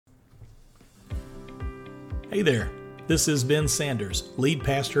Hey there, this is Ben Sanders, lead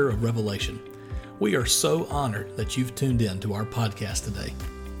pastor of Revelation. We are so honored that you've tuned in to our podcast today.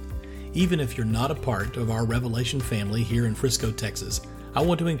 Even if you're not a part of our Revelation family here in Frisco, Texas, I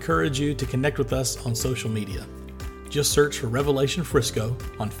want to encourage you to connect with us on social media. Just search for Revelation Frisco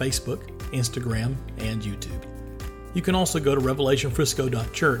on Facebook, Instagram, and YouTube. You can also go to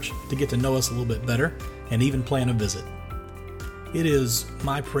revelationfrisco.church to get to know us a little bit better and even plan a visit. It is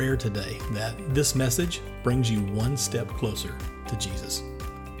my prayer today that this message brings you one step closer to Jesus.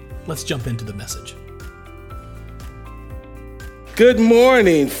 Let's jump into the message. Good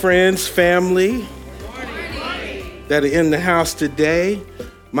morning, friends, family that are in the house today.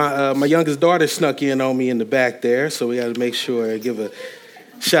 My youngest daughter snuck in on me in the back there, so we got to make sure I give a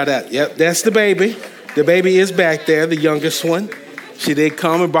shout out. Yep, that's the baby. The baby is back there, the youngest one. She did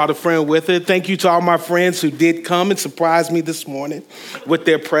come and brought a friend with her. Thank you to all my friends who did come and surprise me this morning with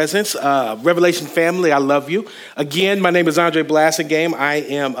their presence. Revelation family, I love you. Again, my name is Andre Blassingame. I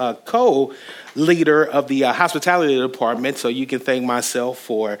am a co-leader of the hospitality department, so you can thank myself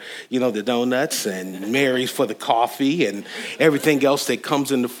for, the donuts and Mary's for the coffee and everything else that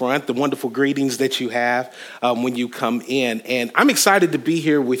comes in the front, the wonderful greetings that you have when you come in. And I'm excited to be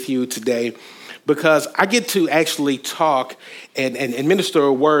here with you today, because I get to actually talk and minister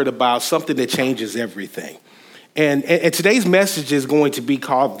a word about something that changes everything. And today's message is going to be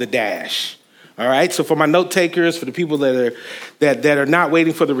called The Dash. All right, so for my note takers, for the people that are not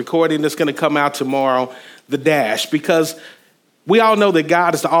waiting for the recording that's going to come out tomorrow, The Dash, because we all know that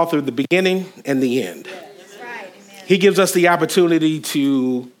God is the author of the beginning and the end. Yeah, that's right. Amen. He gives us the opportunity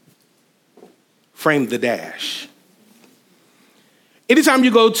to frame the dash. Anytime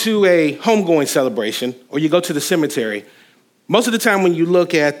you go to a homegoing celebration or you go to the cemetery, most of the time when you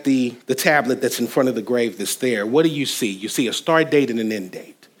look at the tablet that's in front of the grave that's there, what do you see? You see a start date and an end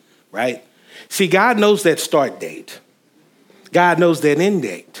date, right? See, God knows that start date. God knows that end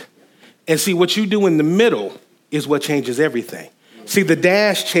date. And see, what you do in the middle is what changes everything. See, the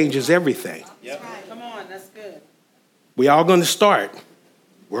dash changes everything. Yep. Come on, that's good. We all going to start.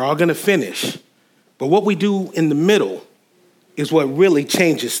 We're all going to finish. But what we do in the middle is what really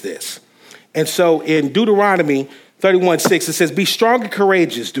changes this. And so in Deuteronomy 31:6, it says, "Be strong and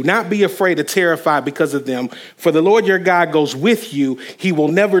courageous. Do not be afraid or terrified because of them. For the Lord your God goes with you. He will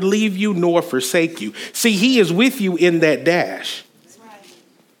never leave you nor forsake you." See, he is with you in that dash. That's right.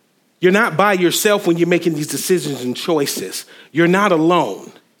 You're not by yourself when you're making these decisions and choices. You're not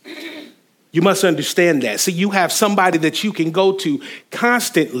alone. You must understand that. See, you have somebody that you can go to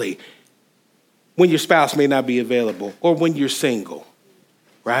constantly when your spouse may not be available or when you're single,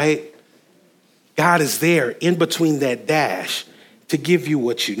 right? God is there in between that dash to give you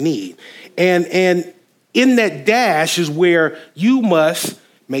what you need. And in that dash is where you must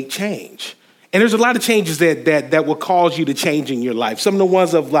make change. And there's a lot of changes that will cause you to change in your life. Some of the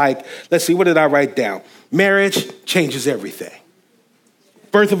ones of like, let's see, what did I write down? Marriage changes everything.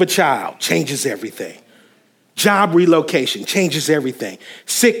 Birth of a child changes everything. Job relocation changes everything.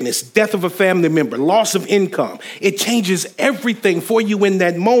 Sickness, death of a family member, loss of income. It changes everything for you in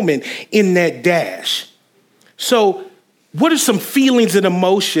that moment, in that dash. So what are some feelings and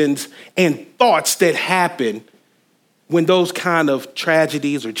emotions and thoughts that happen when those kind of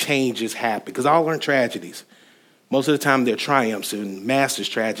tragedies or changes happen? Because all aren't tragedies. Most of the time they're triumphs and masters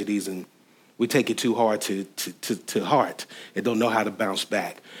tragedies, and we take it too hard to heart and don't know how to bounce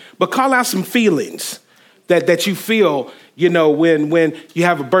back. But call out some feelings that you feel, when you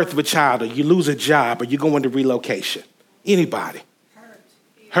have a birth of a child or you lose a job or you go into relocation. Anybody?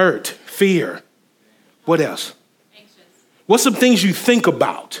 Hurt, fear. What else? Anxious. What's some things you think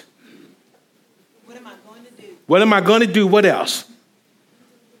about? What am I going to do? What am I going to do? What else?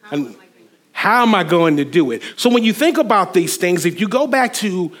 How am I going to do it? So when you think about these things, if you go back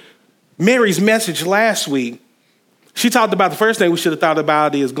to Mary's message last week, she talked about the first thing we should have thought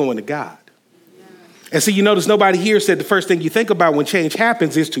about is going to God. And so you notice nobody here said the first thing you think about when change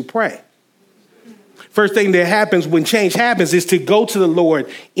happens is to pray. First thing that happens when change happens is to go to the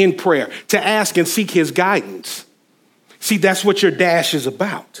Lord in prayer, to ask and seek his guidance. See, that's what your dash is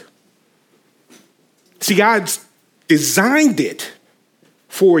about. See, God's designed it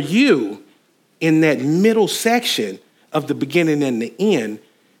for you in that middle section of the beginning and the end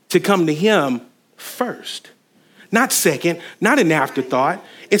to come to him first. Not second, not an afterthought.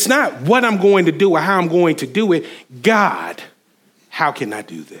 It's not what I'm going to do or how I'm going to do it. God, how can I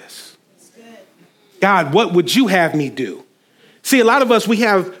do this? God, what would you have me do? See, a lot of us,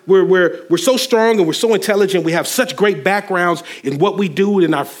 we're so strong and we're so intelligent. We have such great backgrounds in what we do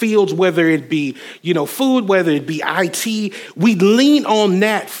in our fields, whether it be, food, whether it be IT. We lean on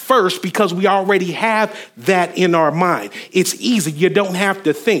that first because we already have that in our mind. It's easy. You don't have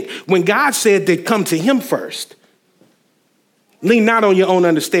to think. When God said that come to him first, lean not on your own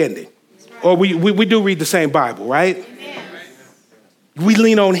understanding. Or we do read the same Bible, right? Amen. We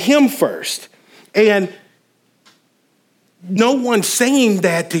lean on him first. And no one's saying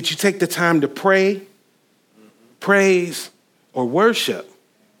that you take the time to pray, praise, or worship.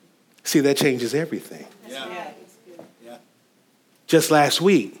 See, that changes everything. Yeah. Just last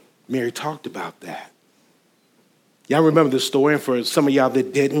week, Mary talked about that. Y'all remember the story? And for some of y'all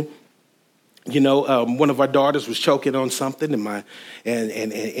that didn't, one of our daughters was choking on something,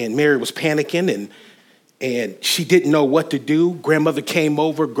 and Mary was panicking, and she didn't know what to do. Grandmother came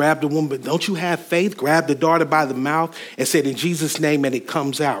over, grabbed the woman. Don't you have faith? Grabbed the daughter by the mouth and said, in Jesus' name, and it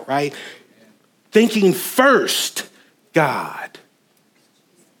comes out, right? Thinking first, God.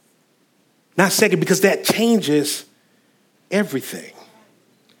 Not second, because that changes everything.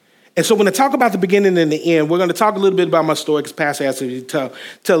 And so when I talk about the beginning and the end, we're going to talk a little bit about my story because Pastor asked me to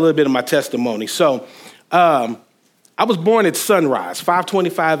tell a little bit of my testimony. So I was born at sunrise,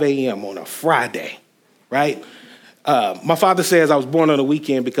 5:25 a.m. on a Friday. Right? My father says I was born on a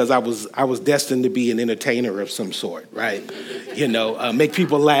weekend because I was destined to be an entertainer of some sort, right? Make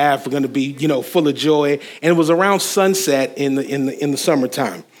people laugh. We're going to be, full of joy. And it was around sunset in the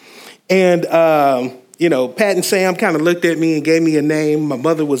summertime. And, Pat and Sam kind of looked at me and gave me a name. My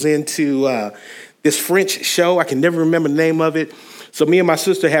mother was into this French show. I can never remember the name of it. So me and my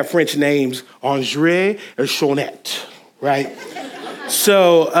sister have French names, Andre and Jeanette, right?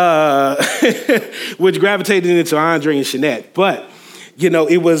 So, which gravitated into Andre and Jeanette. But,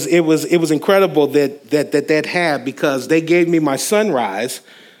 it was incredible that had, because they gave me my sunrise,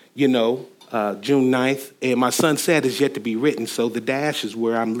 June 9th, and my sunset is yet to be written. So the dash is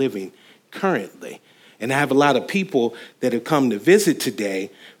where I'm living currently. And I have a lot of people that have come to visit today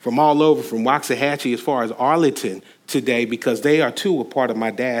from all over, from Waxahachie as far as Arlington today, because they are too a part of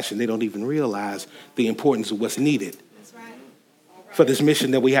my dash, and they don't even realize the importance of what's needed for this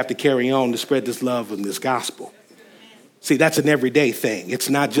mission that we have to carry on to spread this love and this gospel. See, that's an everyday thing. It's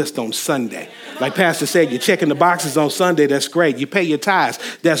not just on Sunday. Like Pastor said, you're checking the boxes on Sunday, that's great. You pay your tithes,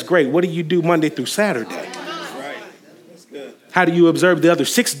 that's great. What do you do Monday through Saturday? How do you observe the other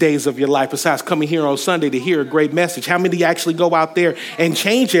 6 days of your life besides coming here on Sunday to hear a great message? How many actually go out there and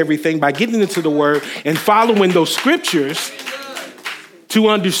change everything by getting into the word and following those scriptures to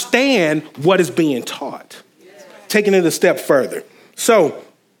understand what is being taught? Taking it a step further. So,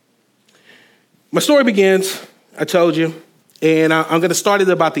 my story begins, I told you, and I'm going to start at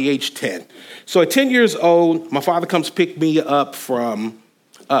about the age 10. So at 10 years old, my father comes pick me up from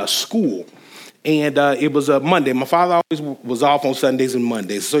school, and it was a Monday. My father always was off on Sundays and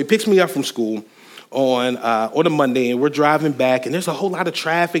Mondays, so he picks me up from school on a Monday, and we're driving back, and there's a whole lot of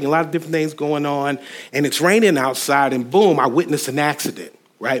traffic, and a lot of different things going on, and it's raining outside, and boom, I witnessed an accident,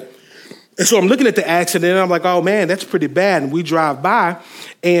 right? And so I'm looking at the accident, and I'm like, oh, man, that's pretty bad. And we drive by,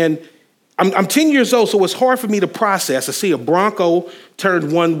 and I'm 10 years old, so it's hard for me to process. I see a Bronco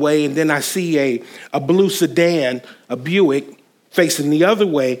turned one way, and then I see a blue sedan, a Buick, facing the other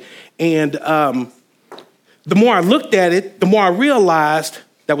way. And the more I looked at it, the more I realized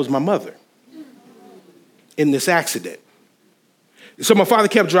that was my mother in this accident. So my father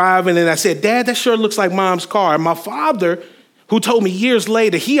kept driving, and I said, Dad, that sure looks like Mom's car. And my father, who told me years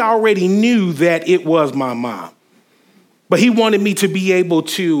later, he already knew that it was my mom. But he wanted me to be able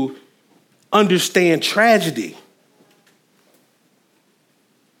to understand tragedy.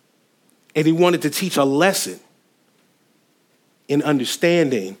 And he wanted to teach a lesson in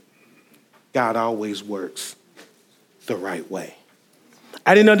understanding God always works the right way.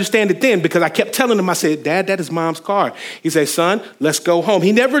 I didn't understand it then because I kept telling him, I said, Dad, that is Mom's car. He said, son, let's go home.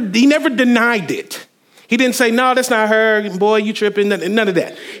 He never denied it. He didn't say, no, that's not her. Boy, you tripping. None of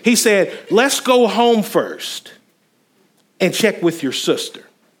that. He said, let's go home first and check with your sister.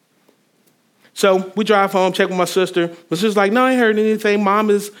 So we drive home, check with my sister. My sister's like, no, I ain't heard anything. Mom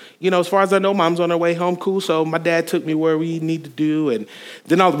is, as far as I know, Mom's on her way home. Cool. So my dad took me where we need to do. And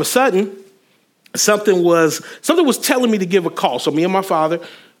then all of a sudden, something was telling me to give a call. So me and my father,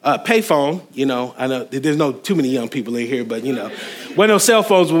 payphone, I know there's no too many young people in here, but, when those cell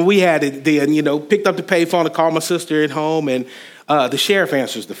phones, when we had it then, picked up the payphone to call my sister at home, and the sheriff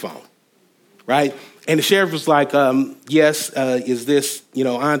answers the phone, right? And the sheriff was like, yes, is this,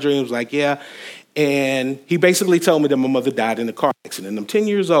 Andre? And was like, yeah. And he basically told me that my mother died in a car accident. I'm 10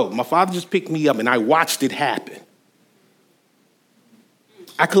 years old. My father just picked me up, and I watched it happen.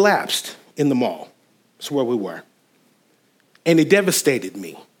 I collapsed in the mall. That's where we were. And it devastated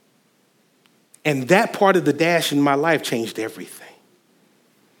me. And that part of the dash in my life changed everything.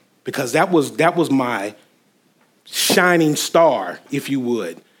 Because that was my shining star, if you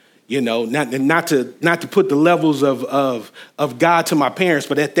would. You know, not to put the levels of God to my parents,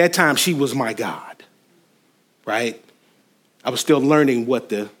 but at that time, she was my God, right? I was still learning what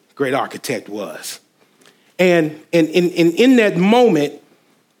the great architect was. And in that moment,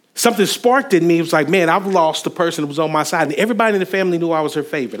 something sparked in me. It was like, man, I've lost the person that was on my side. And everybody in the family knew I was her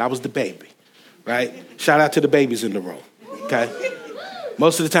favorite. I was the baby, right? Shout out to the babies in the room, okay?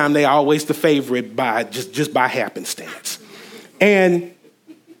 Most of the time, they are always the favorite by just by happenstance. And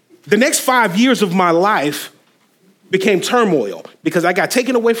the next 5 years of my life became turmoil because I got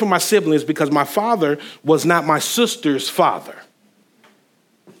taken away from my siblings because my father was not my sister's father.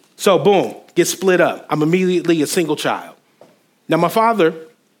 So boom, get split up. I'm immediately a single child. Now my father,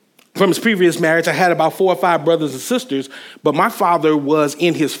 from his previous marriage, I had about 4 or 5 brothers and sisters, but my father was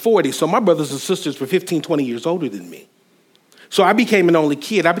in his 40s. So my brothers and sisters were 15, 20 years older than me. So I became an only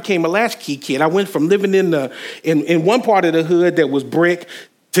kid. I became a latchkey kid. I went from living in one part of the hood that was brick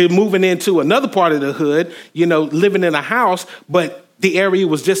to moving into another part of the hood, you know, living in a house, but the area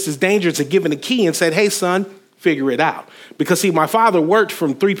was just as dangerous as giving a key and said, hey, son, figure it out. Because, see, my father worked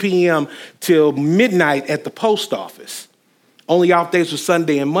from 3 p.m. till midnight at the post office. Only off days were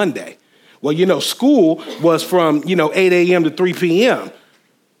Sunday and Monday. Well, you know, school was from, 8 a.m. to 3 p.m.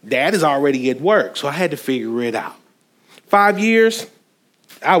 Dad is already at work, so I had to figure it out. 5 years,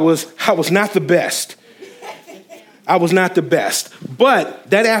 I was not the best. I was not the best. But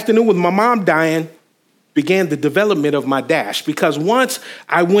that afternoon with my mom dying began the development of my dash. Because once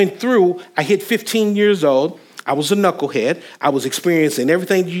I went through, I hit 15 years old. I was a knucklehead. I was experiencing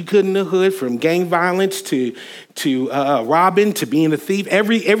everything you could in the hood, from gang violence to robbing to being a thief.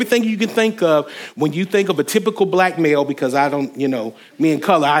 Everything you can think of when you think of a typical black male, because I don't, me and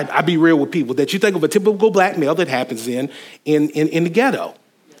color, I be real with people, that you think of a typical black male that happens in the ghetto.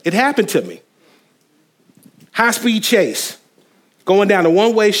 It happened to me. High-speed chase, going down a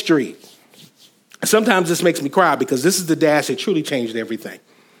one-way street. Sometimes this makes me cry because this is the dash that truly changed everything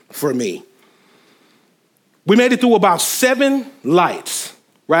for me. We made it through about 7 lights,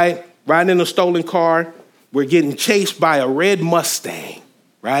 right? Riding in a stolen car. We're getting chased by a red Mustang,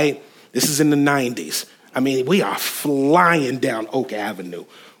 right? This is in the 90s. I mean, we are flying down Oak Avenue,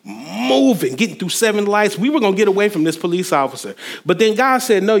 moving, getting through 7 lights. We were going to get away from this police officer. But then God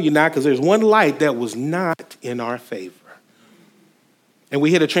said, no, you're not, because there's one light that was not in our favor. And we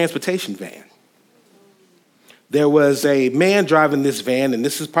hit a transportation van. There was a man driving this van, and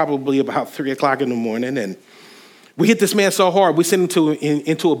this is probably about 3 o'clock in the morning, and we hit this man so hard, we sent him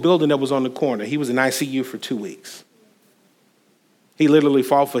into a building that was on the corner. He was in ICU for 2 weeks. He literally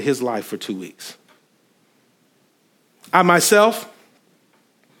fought for his life for 2 weeks. I myself,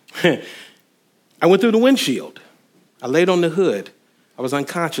 I went through the windshield. I laid on the hood. I was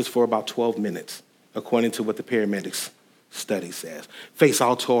unconscious for about 12 minutes, according to what the paramedics study says. Face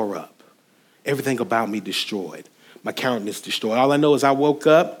all tore up. Everything about me destroyed. My countenance destroyed. All I know is I woke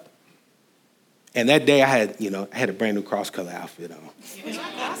up, and that day I had a brand new cross-color outfit on.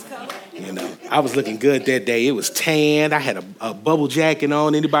 I was looking good that day. It was tan. I had a bubble jacket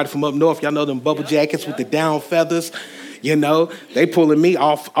on. Anybody from up north, y'all know them bubble jackets with the down feathers? They pulling me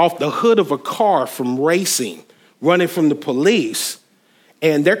off the hood of a car from racing, running from the police,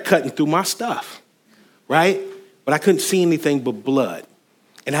 and they're cutting through my stuff, right? But I couldn't see anything but blood.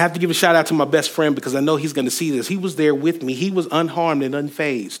 And I have to give a shout out to my best friend because I know he's going to see this. He was there with me. He was unharmed and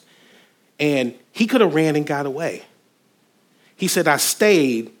unfazed. And he could have ran and got away. He said, I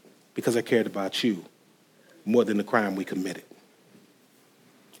stayed because I cared about you more than the crime we committed.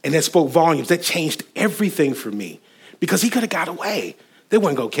 And that spoke volumes. That changed everything for me because he could have got away. They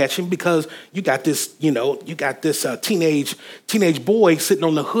weren't going to catch him because you got this teenage boy sitting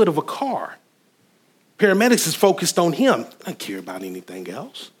on the hood of a car. Paramedics is focused on him. I don't care about anything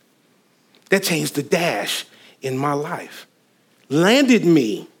else. That changed the dash in my life. Landed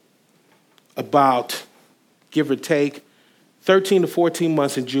me about, give or take, 13 to 14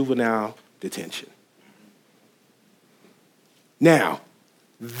 months in juvenile detention. Now,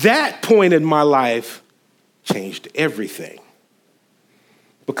 that point in my life changed everything.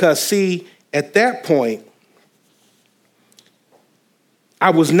 Because, see, at that point,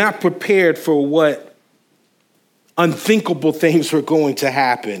 I was not prepared for what unthinkable things were going to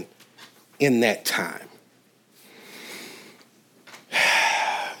happen in that time.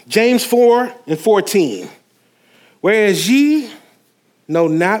 James 4:14. Whereas ye know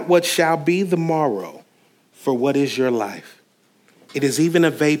not what shall be the morrow, for what is your life? It is even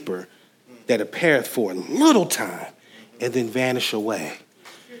a vapor that appeareth for a little time and then vanish away.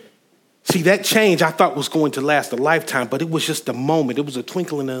 See, that change I thought was going to last a lifetime, but it was just a moment. It was a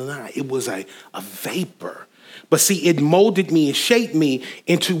twinkling in an eye. It was a vapor. But see, it molded me and shaped me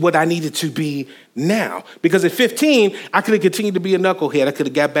into what I needed to be now. Because at 15, I could have continued to be a knucklehead. I could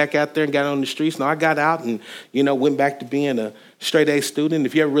have got back out there and got on the streets. No, I got out and, went back to being a straight A student.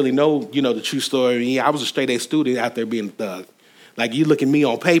 If you ever really know, the true story, I was a straight A student out there being a thug. Like, you look at me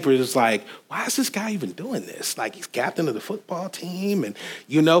on paper, it's like, why is this guy even doing this? Like, he's captain of the football team. And,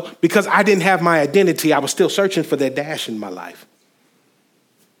 because I didn't have my identity, I was still searching for that dash in my life.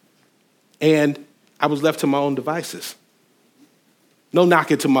 And I was left to my own devices. No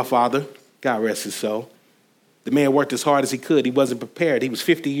knocking to my father, God rest his soul. The man worked as hard as he could. He wasn't prepared. He was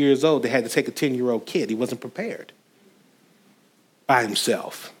 50 years old. They had to take a 10-year-old kid. He wasn't prepared by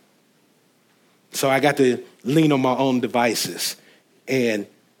himself. So I got to lean on my own devices and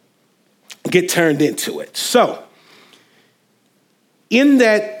get turned into it. So in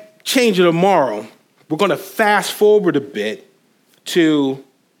that change of tomorrow, we're going to fast forward a bit to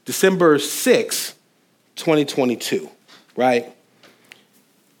December 6th, 2022, right?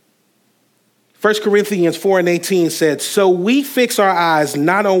 1 Corinthians 4:18 said, so we fix our eyes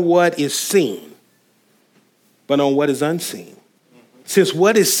not on what is seen, but on what is unseen. Since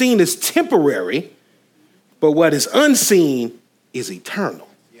what is seen is temporary, but what is unseen is eternal.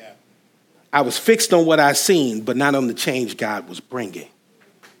 Yeah. I was fixed on what I seen, but not on the change God was bringing.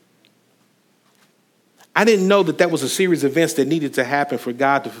 I didn't know that was a series of events that needed to happen for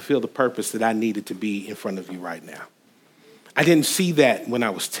God to fulfill the purpose that I needed to be in front of you right now. I didn't see that when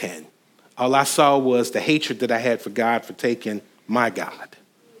I was 10. All I saw was the hatred that I had for God for taking my God,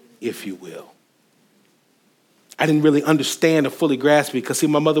 if you will. I didn't really understand or fully grasp it because, see,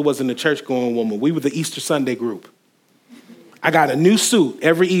 my mother wasn't a church-going woman. We were the Easter Sunday group. I got a new suit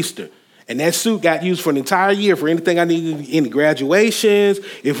every Easter. And that suit got used for an entire year for anything I needed, any graduations,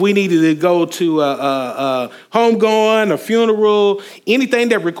 if we needed to go to a homegoing, a funeral, anything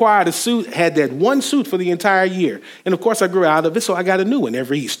that required a suit, had that one suit for the entire year. And, of course, I grew out of it, so I got a new one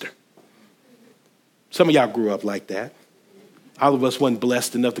every Easter. Some of y'all grew up like that. All of us wasn't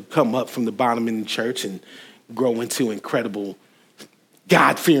blessed enough to come up from the bottom in the church and grow into incredible,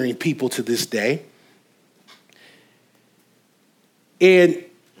 God-fearing people to this day. And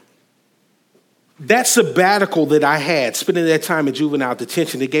that sabbatical that I had, spending that time in juvenile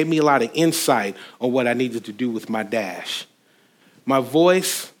detention, it gave me a lot of insight on what I needed to do with my dash. My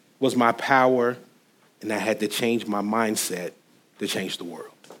voice was my power, and I had to change my mindset to change the world.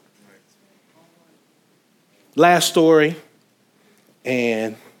 Last story,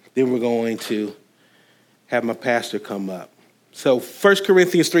 and then we're going to have my pastor come up. So 1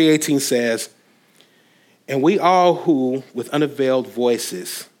 Corinthians 3:18 says, and we all who with unveiled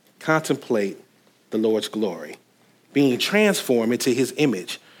voices contemplate the Lord's glory, being transformed into his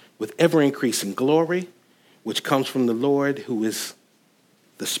image with ever-increasing glory, which comes from the Lord who is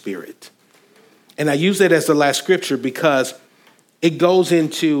the Spirit. And I use that as the last scripture because it goes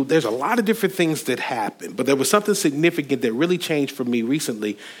into, there's a lot of different things that happen, but there was something significant that really changed for me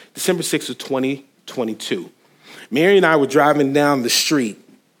recently, December 6th of 2022. Mary and I were driving down the street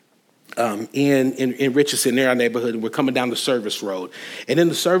in Richardson, near our neighborhood, and we're coming down the service road. And in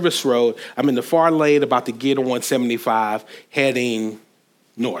the service road, I'm in the far lane about to get on 175, heading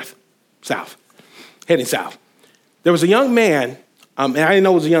south. There was a young man, and I didn't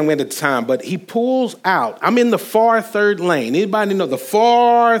know it was a young man at the time, but he pulls out. I'm in the far third lane. Anybody know the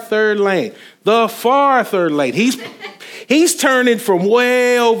far third lane? The far third lane. He's turning from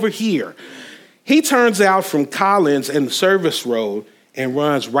way over here. He turns out from Collins and the service road and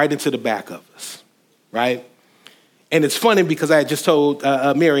runs right into the back of us, right? And it's funny because I had just told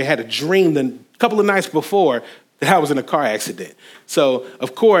Mary I had a dream a couple of nights before that I was in a car accident. So,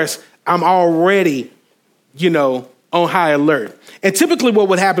 of course, I'm already, on high alert. And typically what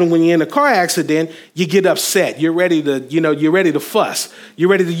would happen when you're in a car accident, you get upset. You're ready to fuss. You're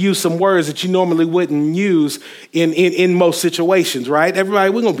ready to use some words that you normally wouldn't use in most situations, right?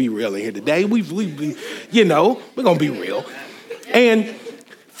 Everybody, we're going to be real in here today. We're going to be real. And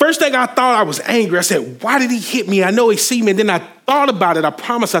first thing I thought, I was angry. I said, why did he hit me? I know he see me. And then I thought about it. I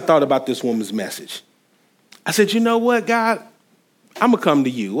promise I thought about this woman's message. I said, you know what, God? I'm going to come to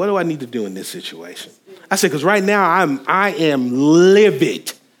you. What do I need to do in this situation? I said, because right now I am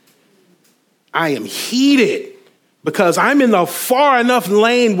livid. I am heated because I'm in the far enough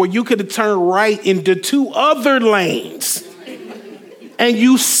lane where you could have turned right into two other lanes. And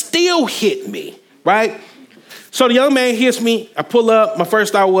you still hit me, right? So the young man hits me. I pull up. My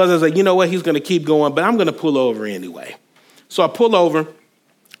first thought was, I was like, you know what? He's going to keep going, but I'm going to pull over anyway. So I pull over.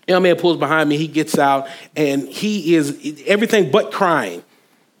 Young man pulls behind me. He gets out, and he is everything but crying.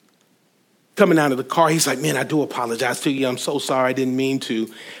 Coming out of the car, he's like, man, I do apologize to you. I'm so sorry. I didn't mean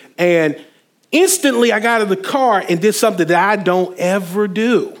to. And instantly, I got out of the car and did something that I don't ever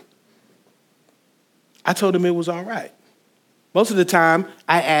do. I told him it was all right. Most of the time,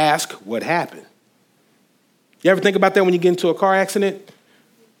 I ask what happened. You ever think about that when you get into a car accident?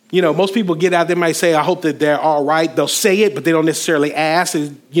 You know, most people get out, they might say, I hope that they're all right. They'll say it, but they don't necessarily ask,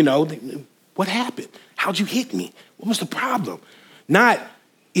 what happened? How'd you hit me? What was the problem? Not,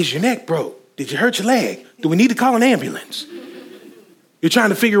 is your neck broke? Did you hurt your leg? Do we need to call an ambulance? You're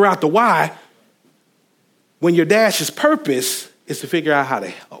trying to figure out the why when your dash's purpose is to figure out how to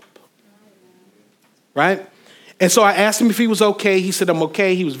help. Right? And so I asked him if he was okay. He said, I'm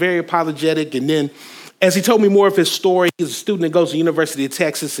okay. He was very apologetic. And then as he told me more of his story, he's a student that goes to the University of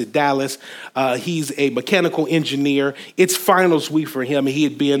Texas at Dallas. He's a mechanical engineer. It's finals week for him, and he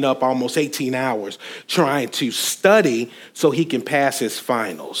had been up almost 18 hours trying to study so he can pass his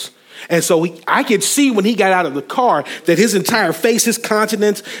finals. And so I could see when he got out of the car that his entire face, his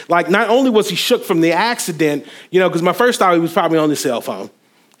countenance, like not only was he shook from the accident, because my first thought he was probably on his cell phone.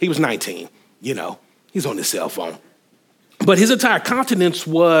 He was 19, he's on his cell phone. But his entire countenance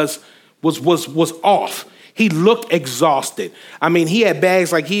was off. He looked exhausted. I mean, he had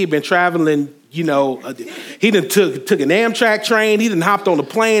bags like he had been traveling, he done took an Amtrak train, he done hopped on a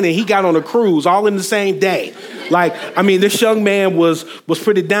plane, and he got on a cruise all in the same day. This young man was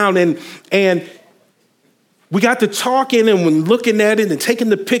pretty down, and we got to talking and when looking at it and taking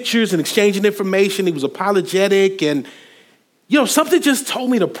the pictures and exchanging information. He was apologetic, and something just told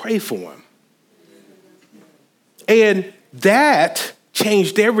me to pray for him. And that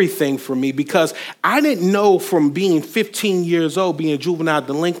changed everything for me because I didn't know from being 15 years old, being a juvenile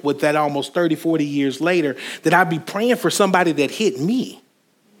delinquent, that almost 30, 40 years later, that I'd be praying for somebody that hit me.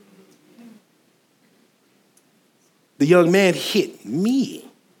 The young man hit me,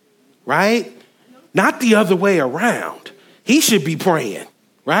 right? Not the other way around. He should be praying,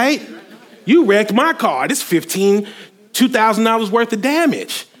 right? You wrecked my car. It's $2,000 worth of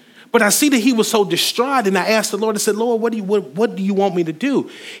damage. But I see that he was so distraught, and I asked the Lord, I said, Lord, what do you want me to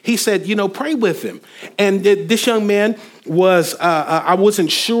do? He said, pray with him. And this young man was, I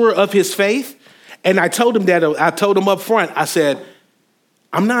wasn't sure of his faith, and I told him that, I told him up front, I said,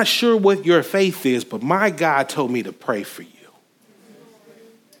 I'm not sure what your faith is, but my God told me to pray for you.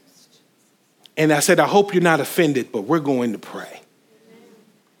 And I said, I hope you're not offended, but we're going to pray.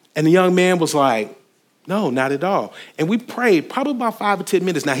 And the young man was like, no, not at all. And we prayed probably about 5 or 10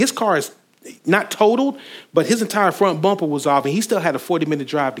 minutes. Now, his car is not totaled, but his entire front bumper was off, and he still had a 40-minute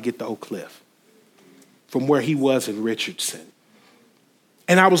drive to get to Oak Cliff from where he was in Richardson.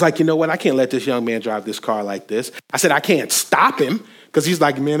 And I was like, you know what? I can't let this young man drive this car like this. I said, I can't stop him because he's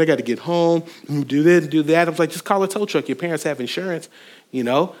like, man, I got to get home, do this and do that. I was like, just call a tow truck. Your parents have insurance,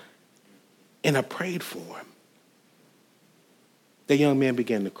 And I prayed for him. The young man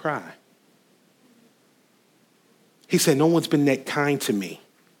began to cry. He said, no one's been that kind to me.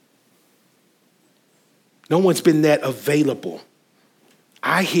 No one's been that available.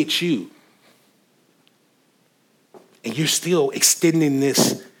 I hit you. And you're still extending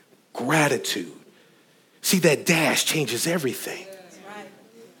this gratitude. See, that dash changes everything.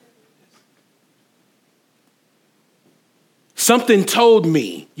 Something told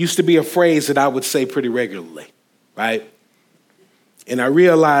me used to be a phrase that I would say pretty regularly, right? And I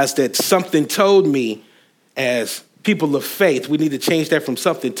realized that something told me as people of faith, we need to change that from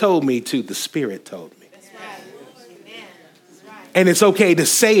something told me to the Spirit told me. That's right. Amen. That's right. And it's okay to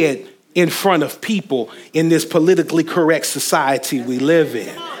say it in front of people in this politically correct society we live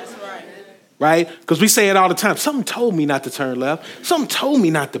in. Right? Because we say it all the time. Something told me not to turn left. Something told me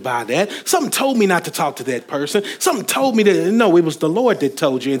not to buy that. Something told me not to talk to that person. Something told me that, no, it was the Lord that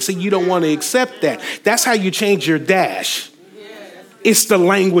told you. And see, you don't want to accept that. That's how you change your dash. It's the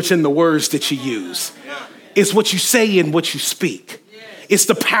language and the words that you use. It's what you say and what you speak. It's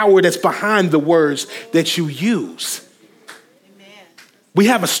the power that's behind the words that you use. We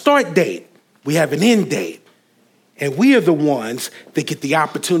have a start date. We have an end date. And we are the ones that get the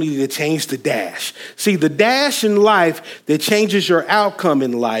opportunity to change the dash. See, the dash in life that changes your outcome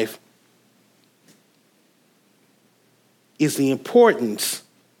in life is the importance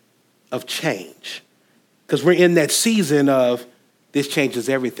of change. Because we're in that season of this changes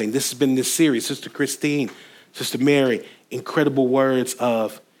everything. This has been this series. Sister Christine, Sister Mary, incredible words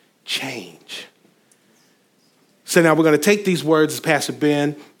of change. So now we're going to take these words as Pastor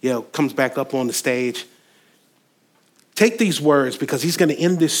Ben, comes back up on the stage. Take these words because he's going to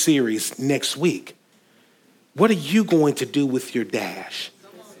end this series next week. What are you going to do with your dash?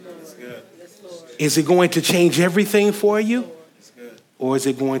 Is it going to change everything for you? Or is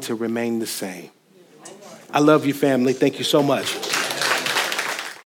it going to remain the same? I love you, family. Thank you so much.